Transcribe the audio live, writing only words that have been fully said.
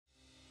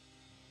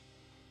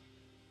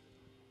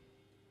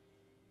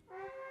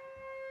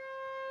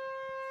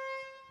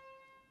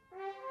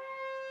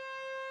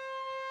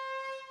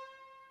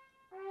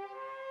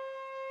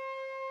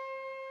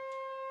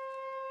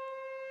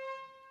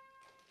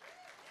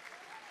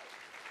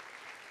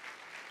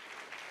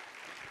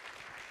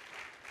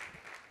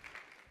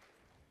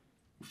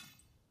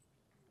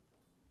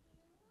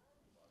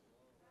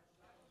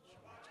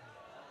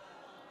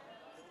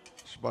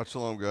Shabbat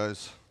shalom,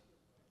 guys.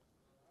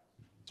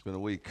 It's been a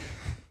week.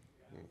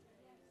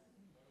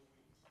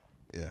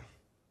 Yeah.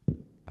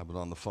 I've been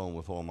on the phone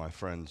with all my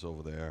friends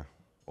over there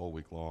all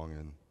week long,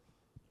 and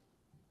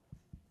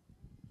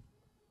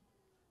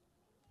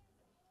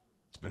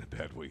it's been a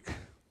bad week.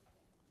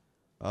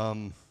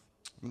 I'm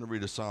going to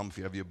read a psalm if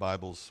you have your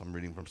Bibles. I'm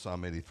reading from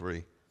Psalm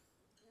 83.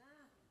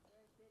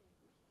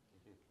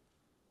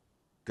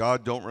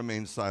 God, don't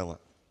remain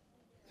silent.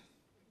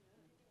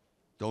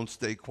 Don't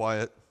stay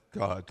quiet,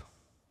 God.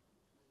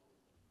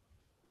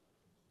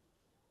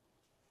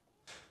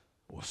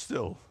 Or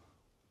still,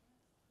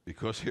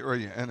 because here are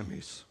your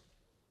enemies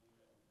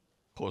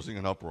causing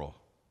an uproar.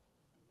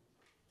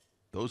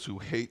 Those who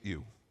hate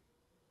you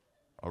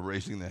are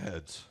raising their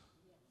heads,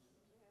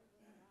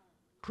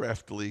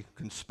 craftily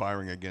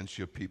conspiring against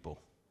your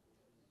people,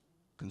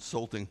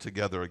 consulting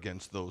together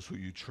against those who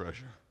you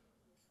treasure.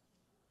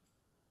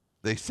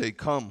 They say,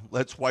 come,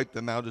 let's wipe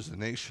them out as a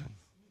nation.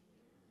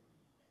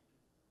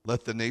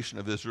 Let the nation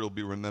of Israel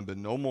be remembered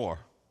no more.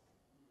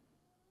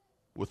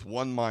 With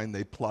one mind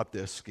they plot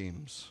their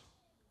schemes.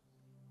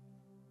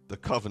 The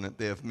covenant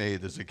they have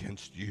made is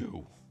against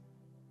you.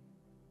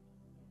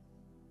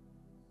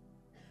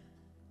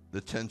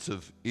 The tents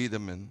of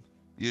Edom and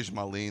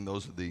Ishmaelim,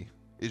 those are the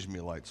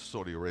Ishmaelites,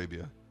 Saudi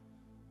Arabia.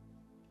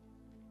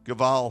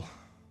 Gaval,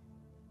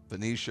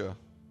 Phoenicia,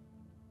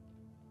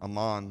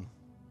 Ammon,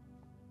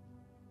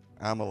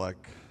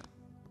 Amalek,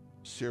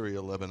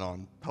 Syria,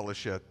 Lebanon,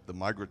 Peleshet, the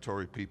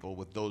migratory people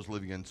with those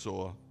living in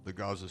Sor, the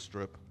Gaza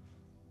Strip.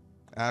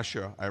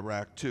 Asher,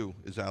 Iraq, too,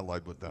 is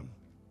allied with them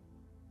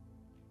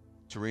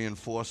to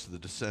reinforce the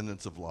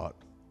descendants of Lot.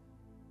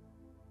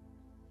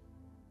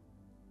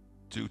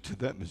 Do to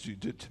them as you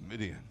did to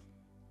Midian,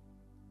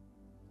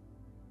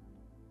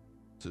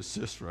 to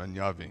Sisera and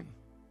Yavin.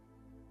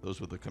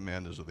 Those were the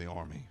commanders of the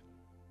army.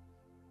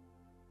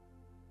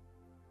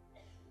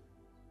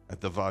 At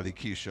the Vadi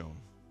Kishon,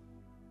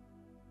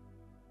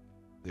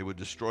 they were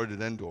destroyed at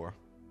Endor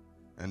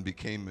and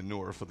became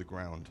manure for the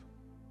ground.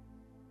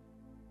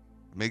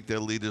 Make their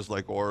leaders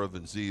like Orav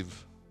and Zeev.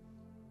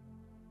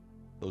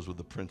 Those were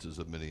the princes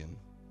of Midian.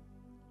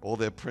 All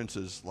their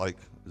princes like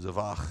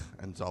Zavach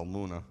and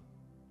Zalmunna,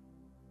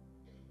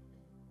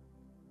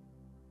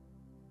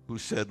 who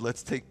said,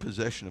 let's take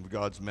possession of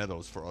God's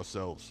meadows for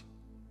ourselves.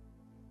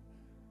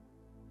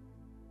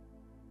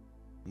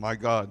 My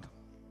God,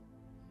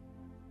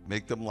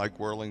 make them like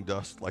whirling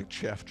dust, like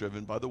chaff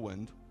driven by the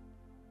wind,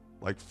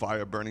 like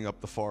fire burning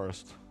up the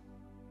forest.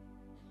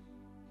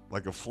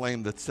 Like a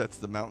flame that sets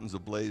the mountains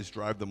ablaze,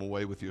 drive them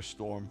away with your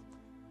storm.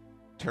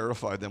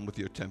 Terrify them with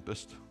your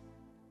tempest.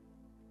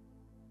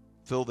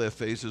 Fill their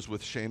faces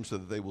with shame so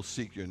that they will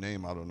seek your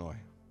name, Adonai.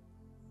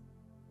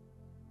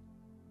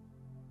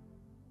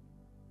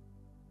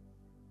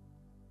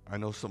 I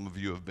know some of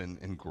you have been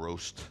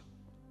engrossed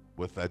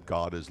with that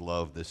God is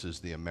love. This is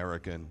the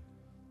American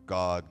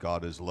God.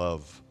 God is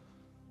love.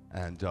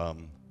 And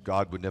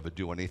God would never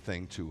do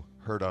anything to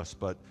hurt us,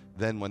 but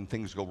then when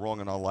things go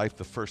wrong in our life,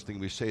 the first thing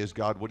we say is,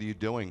 God, what are you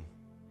doing?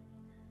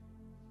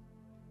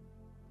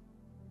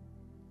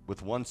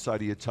 With one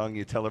side of your tongue,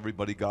 you tell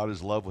everybody God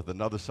is love. With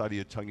another side of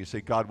your tongue, you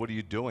say, God, what are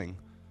you doing?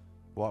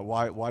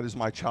 Why does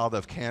my child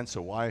have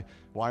cancer? Why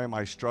am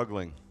I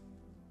struggling?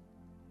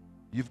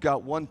 You've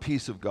got one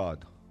piece of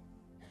God.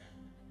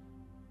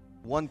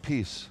 One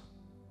piece.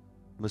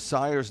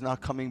 Messiah is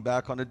not coming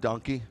back on a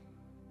donkey.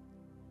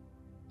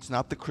 It's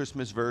not the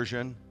Christmas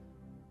version.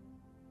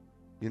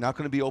 You're not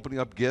going to be opening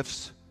up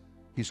gifts.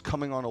 He's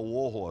coming on a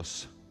war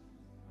horse.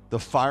 The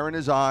fire in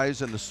his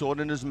eyes and the sword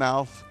in his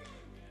mouth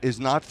is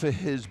not for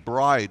his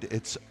bride.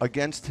 It's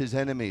against his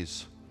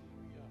enemies.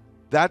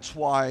 That's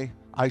why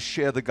I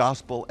share the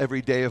gospel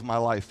every day of my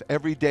life.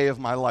 Every day of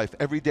my life.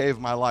 Every day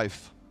of my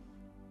life.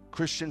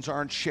 Christians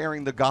aren't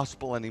sharing the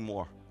gospel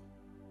anymore.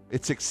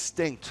 It's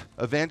extinct.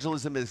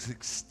 Evangelism is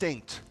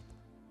extinct.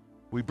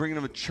 We bring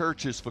them to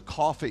churches for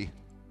coffee.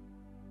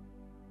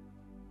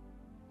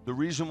 The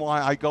reason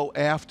why I go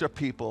after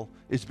people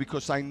is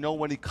because I know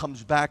when he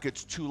comes back,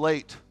 it's too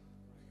late.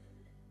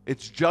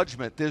 It's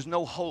judgment. There's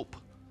no hope.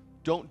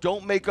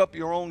 Don't make up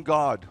your own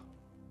God.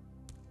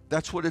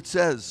 That's what it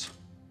says.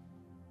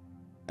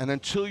 And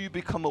until you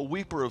become a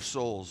weeper of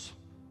souls,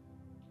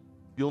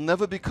 you'll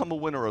never become a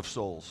winner of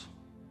souls.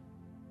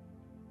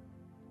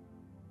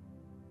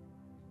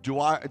 Do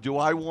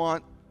I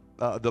want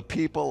the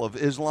people of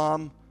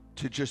Islam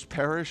to just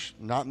perish?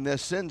 Not in their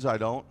sins, I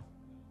don't.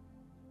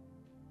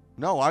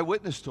 No, I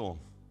witnessed to them.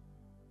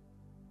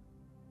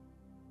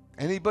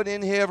 Anybody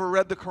in here ever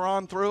read the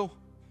Quran through?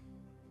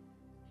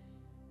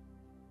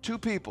 2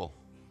 people.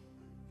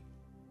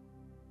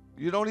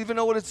 You don't even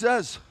know what it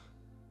says.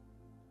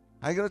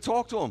 How are you going to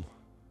talk to them?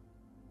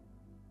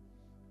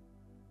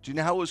 Do you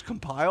know how it was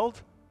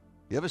compiled?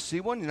 You ever see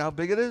one? You know how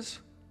big it is?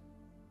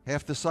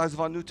 Half the size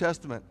of our New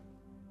Testament.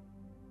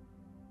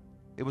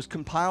 It was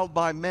compiled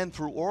by men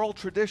through oral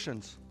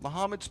traditions.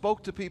 Muhammad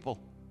spoke to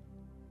people.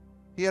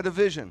 He had a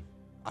vision.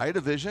 I had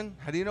a vision.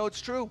 How do you know it's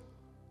true?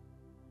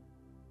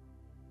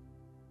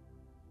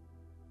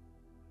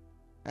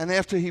 And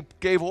after he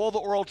gave all the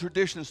oral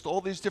traditions to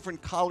all these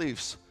different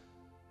caliphs,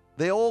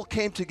 they all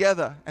came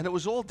together, and it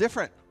was all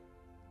different.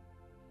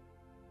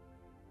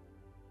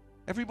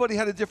 Everybody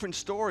had a different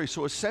story,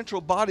 so a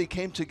central body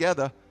came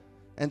together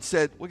and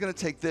said, we're going to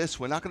take this,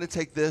 we're not going to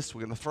take this,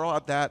 we're going to throw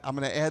out that, I'm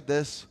going to add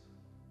this.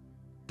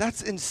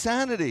 That's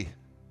insanity.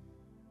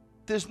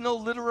 There's no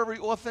literary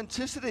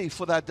authenticity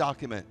for that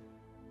document.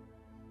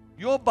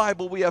 Your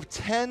Bible, we have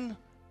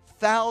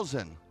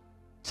 10,000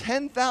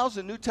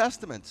 New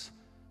Testaments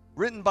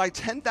written by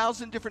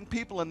 10,000 different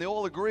people, and they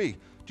all agree.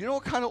 Do you know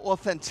what kind of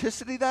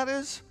authenticity that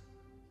is?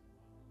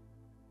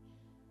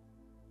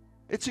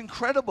 It's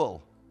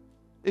incredible.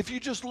 If you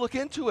just look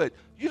into it,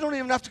 you don't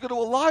even have to go to a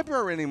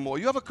library anymore.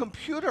 You have a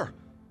computer.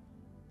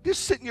 You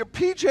sit in your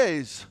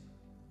PJs.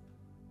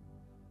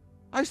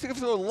 I used to go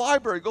through a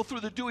library, go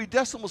through the Dewey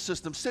Decimal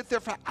System, sit there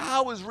for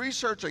hours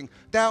researching.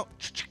 Now,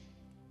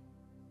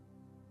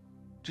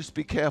 just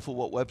be careful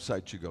what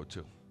website you go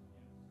to.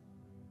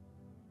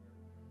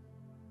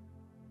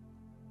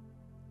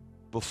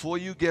 Before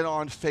you get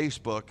on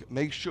Facebook,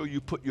 make sure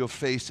you put your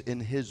face in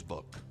his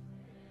book,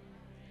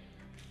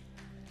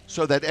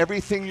 so that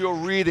everything you're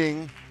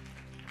reading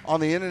on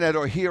the internet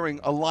or hearing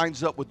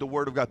aligns up with the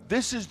Word of God.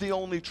 This is the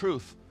only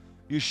truth.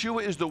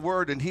 Yeshua is the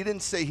Word, and he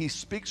didn't say he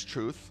speaks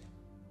truth.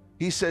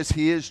 He says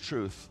he is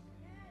truth.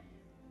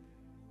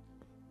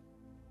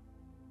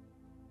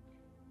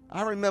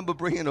 I remember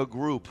bringing a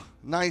group,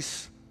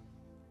 nice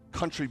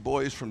country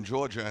boys from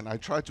Georgia, and I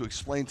tried to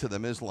explain to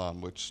them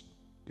Islam, which,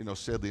 you know,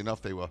 sadly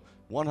enough, they were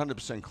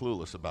 100%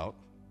 clueless about.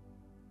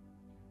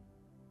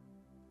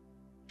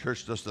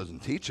 Church just doesn't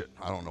teach it.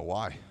 I don't know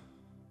why.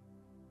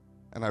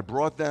 And I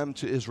brought them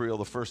to Israel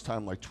the first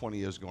time like 20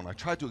 years ago, and I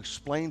tried to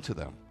explain to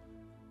them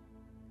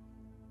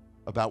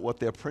about what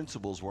their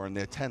principles were and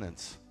their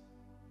tenets.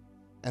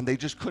 And they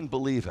just couldn't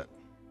believe it.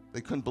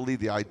 They couldn't believe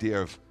the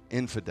idea of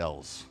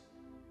infidels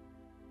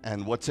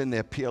and what's in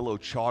their PLO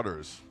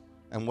charters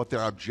and what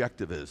their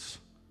objective is.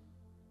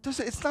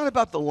 It's not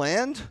about the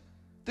land.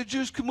 The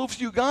Jews can move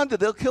to Uganda.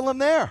 They'll kill them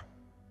there.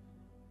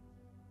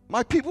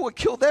 My people were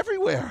killed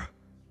everywhere.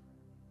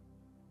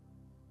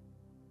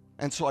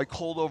 And so I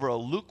called over a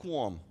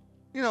lukewarm,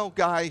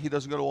 guy. He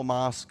doesn't go to a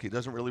mosque. He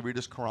doesn't really read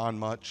his Quran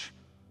much.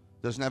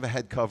 Doesn't have a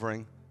head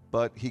covering,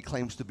 but he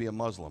claims to be a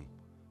Muslim.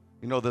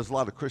 There's a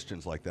lot of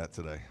Christians like that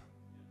today.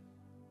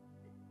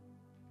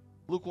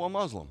 Lukewarm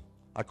Muslim.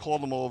 I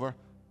called him over,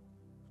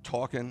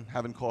 talking,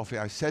 having coffee.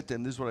 I said to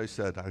him, this is what I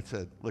said. I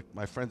said, look,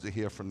 my friends are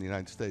here from the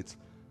United States.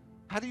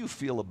 How do you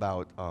feel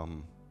about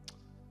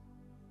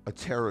a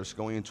terrorist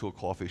going into a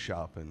coffee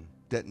shop and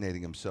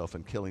detonating himself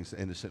and killing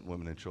innocent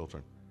women and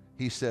children?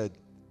 He said,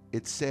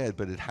 it's sad,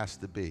 but it has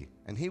to be.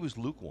 And he was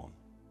lukewarm.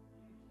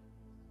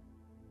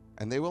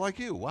 And they were like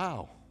you.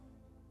 Wow.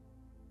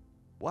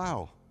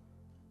 Wow.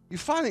 You're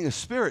fighting a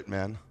spirit,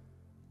 man.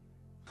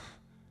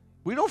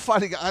 We don't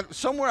fight against,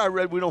 somewhere I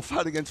read we don't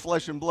fight against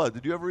flesh and blood.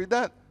 Did you ever read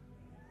that?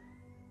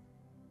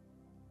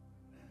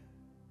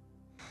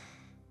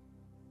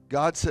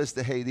 God says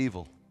to hate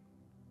evil.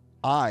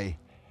 I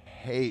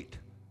hate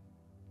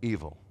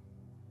evil.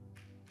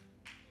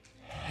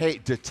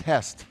 Hate,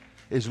 detest.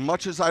 As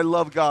much as I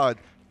love God,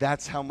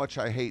 that's how much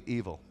I hate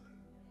evil.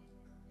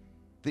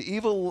 The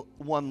evil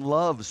one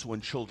loves when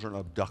children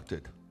are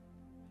abducted.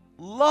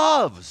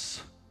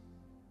 Loves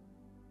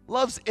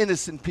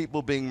innocent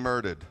people being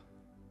murdered.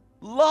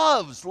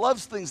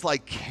 Loves things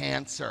like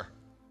cancer.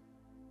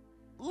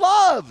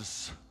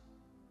 Loves.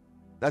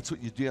 That's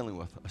what you're dealing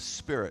with, a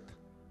spirit.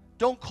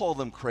 Don't call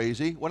them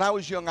crazy. When I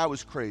was young, I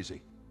was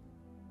crazy.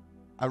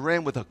 I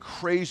ran with a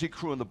crazy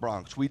crew in the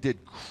Bronx. We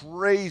did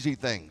crazy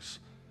things.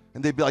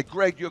 And they'd be like,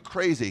 Greg, you're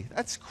crazy.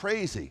 That's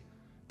crazy.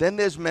 Then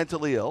there's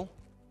mentally ill.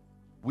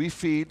 We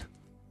feed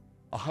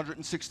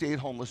 168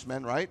 homeless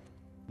men, right?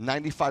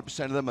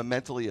 95% of them are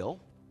mentally ill.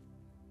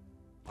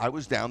 I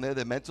was down there.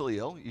 They're mentally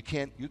ill. You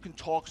can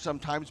talk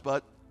sometimes,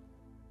 but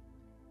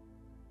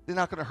they're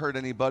not going to hurt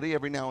anybody.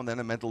 Every now and then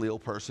a mentally ill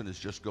person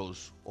just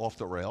goes off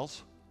the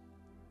rails.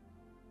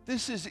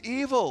 This is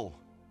evil.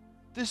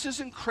 This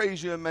isn't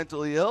crazy or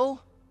mentally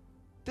ill.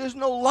 There's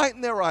no light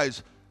in their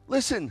eyes.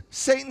 Listen,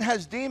 Satan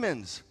has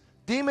demons.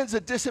 Demons are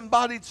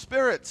disembodied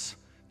spirits.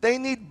 They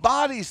need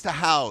bodies to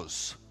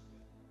house.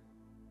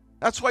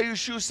 That's why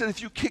Yeshua said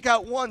if you kick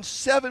out one,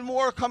 7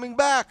 more are coming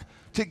back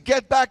to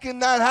get back in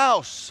that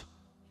house.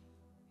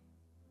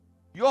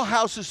 Your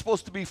house is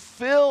supposed to be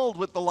filled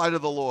with the light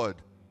of the Lord.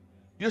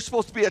 You're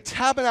supposed to be a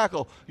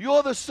tabernacle.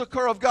 You're the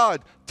succor of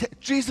God.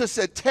 Jesus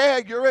said,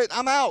 tag, you're it.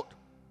 I'm out.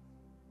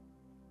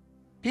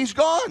 He's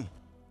gone.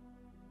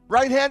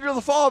 Right hand of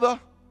the Father.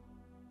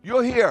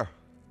 You're here.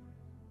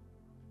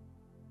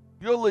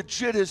 You're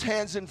legit his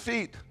hands and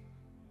feet.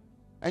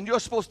 And you're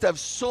supposed to have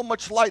so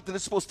much light that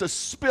it's supposed to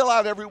spill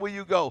out everywhere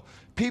you go.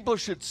 People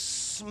should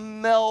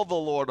smell the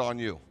Lord on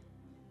you.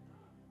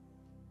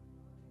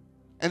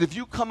 And if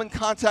you come in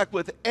contact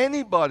with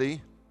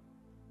anybody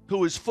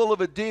who is full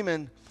of a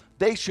demon,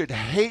 they should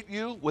hate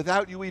you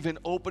without you even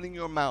opening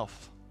your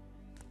mouth.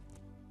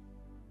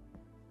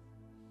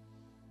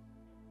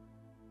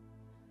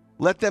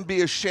 Let them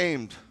be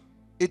ashamed.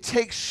 It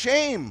takes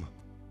shame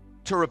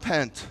to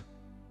repent.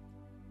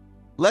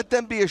 Let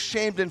them be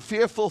ashamed and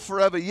fearful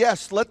forever.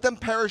 Yes, let them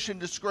perish in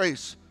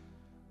disgrace.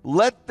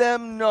 Let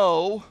them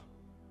know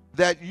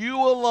that you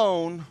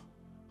alone,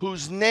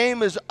 whose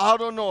name is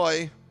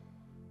Adonai,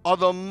 are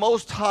the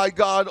Most High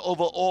God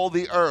over all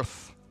the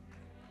earth.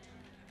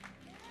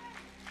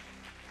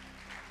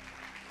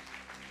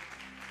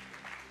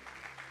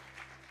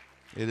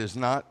 It is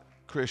not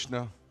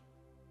Krishna,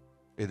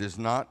 it is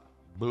not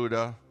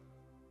Buddha,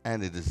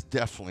 and it is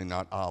definitely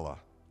not Allah.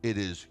 It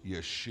is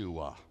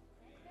Yeshua.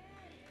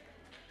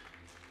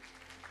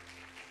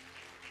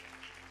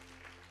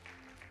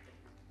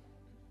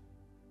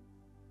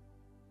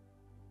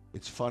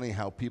 It's funny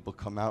how people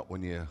come out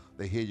when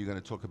they hear you're going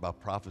to talk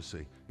about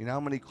prophecy. You know how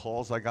many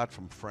calls I got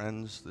from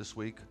friends this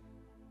week?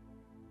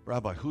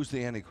 Rabbi, who's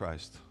the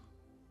Antichrist?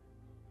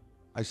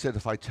 I said,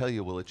 if I tell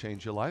you, will it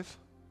change your life?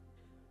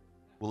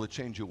 Will it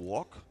change your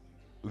walk?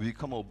 Will you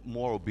become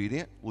more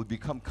obedient? Will you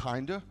become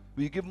kinder?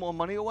 Will you give more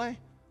money away?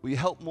 Will you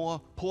help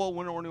more poor,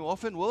 widow, or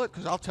orphan? Will it?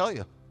 Because I'll tell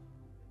you.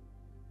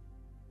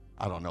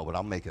 I don't know, but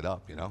I'll make it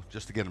up,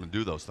 just to get them to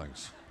do those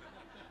things.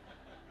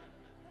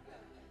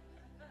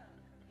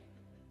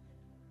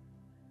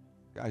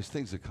 Guys,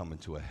 things are coming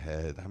to a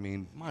head. I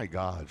mean, my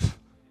God.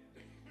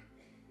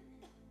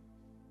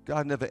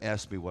 God never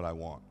asked me what I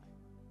want.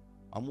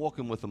 I'm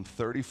walking with him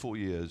 34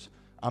 years.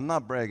 I'm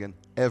not bragging,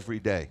 every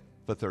day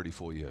for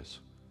 34 years.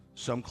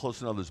 Some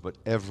closer than others, but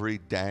every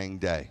dang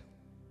day.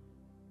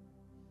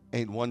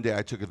 Ain't one day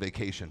I took a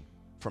vacation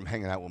from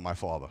hanging out with my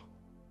father.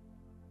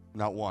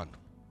 Not one.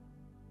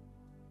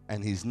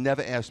 And he's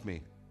never asked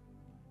me.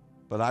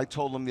 But I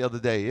told him the other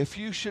day, if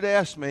you should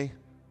ask me,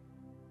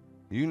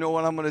 you know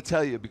what I'm going to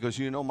tell you, because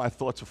you know my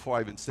thoughts before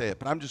I even say it.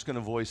 But I'm just going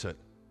to voice it.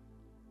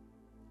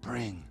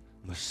 Bring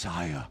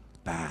Messiah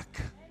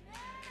back.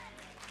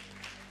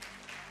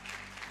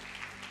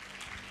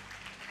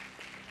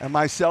 Am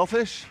I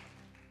selfish?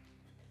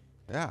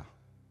 Yeah.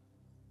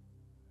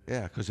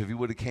 Yeah, because if he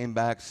would have came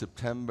back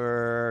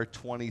September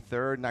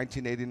 23rd,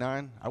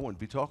 1989, I wouldn't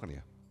be talking to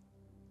you.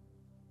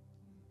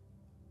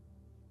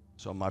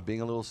 So am I being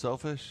a little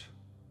selfish?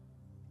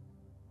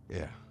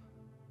 Yeah.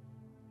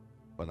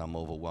 But I'm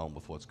overwhelmed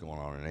with what's going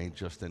on. It ain't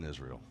just in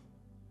Israel.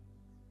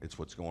 It's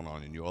what's going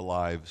on in your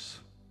lives,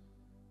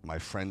 my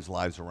friends'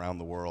 lives around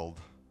the world.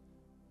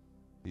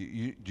 Do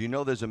you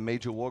know there's a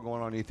major war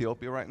going on in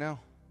Ethiopia right now?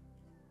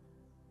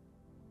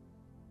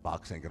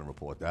 Fox ain't going to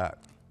report that.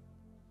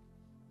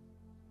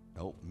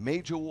 No,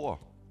 major war.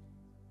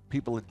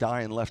 People are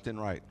dying left and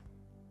right.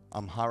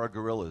 Amhara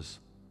guerrillas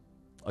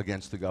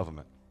against the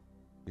government.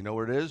 You know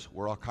where it is?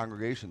 Where our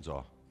congregations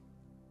are.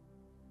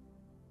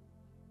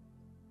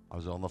 I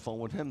was on the phone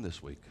with him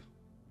this week.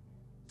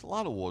 There's a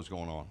lot of wars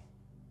going on.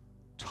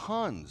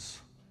 Tons.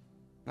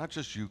 Not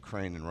just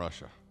Ukraine and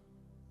Russia.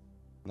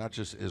 Not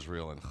just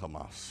Israel and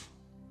Hamas.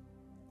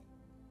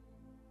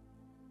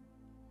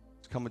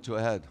 It's coming to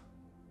a head.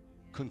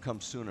 Couldn't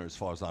come sooner as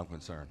far as I'm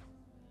concerned.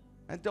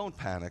 And don't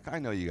panic. I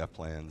know you got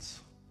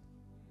plans.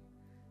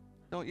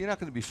 You're not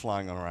going to be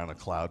flying around a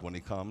cloud when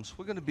he comes.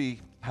 We're going to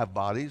have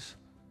bodies.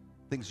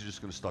 Things are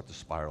just going to start to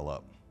spiral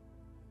up.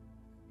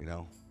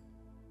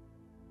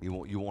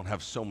 You won't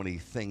have so many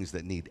things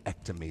that need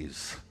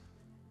ectomies.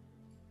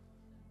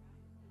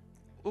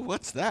 Ooh,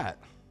 what's that?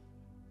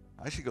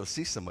 I should go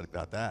see somebody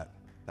about that.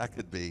 That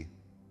could be.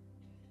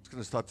 It's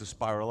going to start to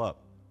spiral up.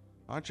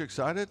 Aren't you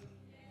excited?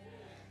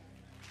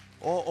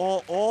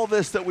 All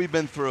this that we've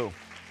been through.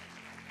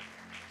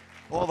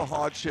 All the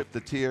hardship, the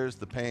tears,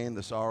 the pain,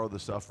 the sorrow, the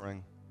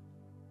suffering,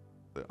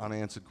 the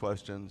unanswered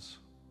questions.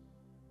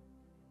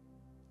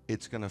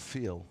 It's going to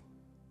feel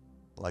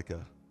like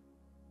a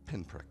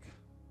pinprick.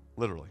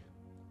 Literally.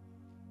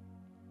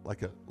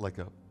 Like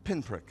a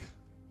pinprick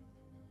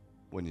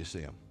when you see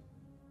him.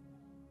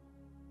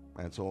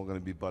 And it's all going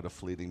to be but a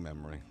fleeting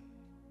memory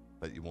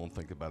that you won't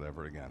think about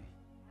ever again.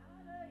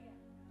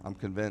 I'm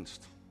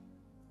convinced.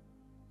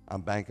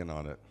 I'm banking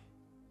on it.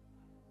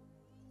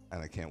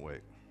 And I can't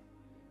wait.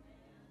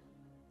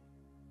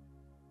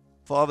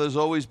 Fathers,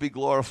 always be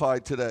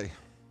glorified today.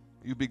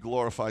 You be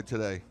glorified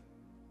today.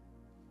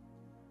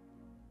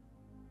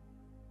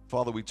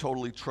 Father, we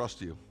totally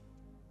trust you.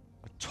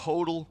 A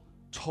total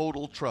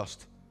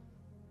trust.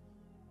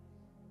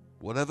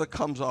 Whatever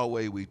comes our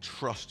way, we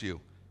trust you.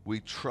 We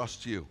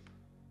trust you.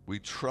 We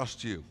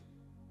trust you.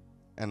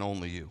 And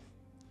only you.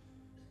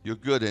 You're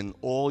good in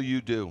all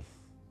you do.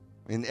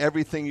 In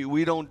everything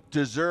we don't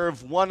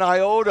deserve one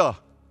iota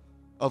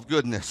of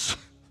goodness.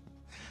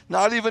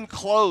 Not even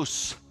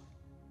close.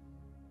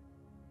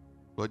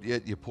 But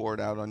yet you pour it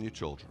out on your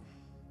children.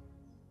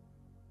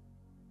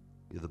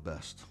 You're the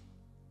best.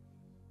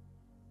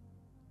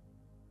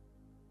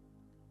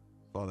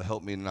 Father,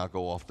 help me to not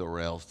go off the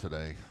rails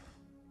today.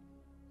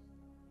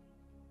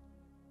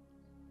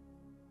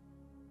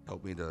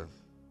 Help me to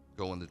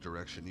go in the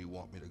direction you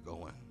want me to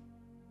go in.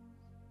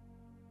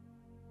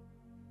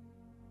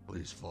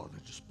 Please, Father,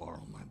 just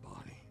borrow my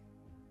body.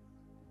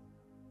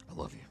 I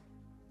love you.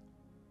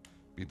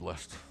 Be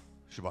blessed.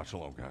 Shabbat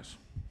shalom, guys.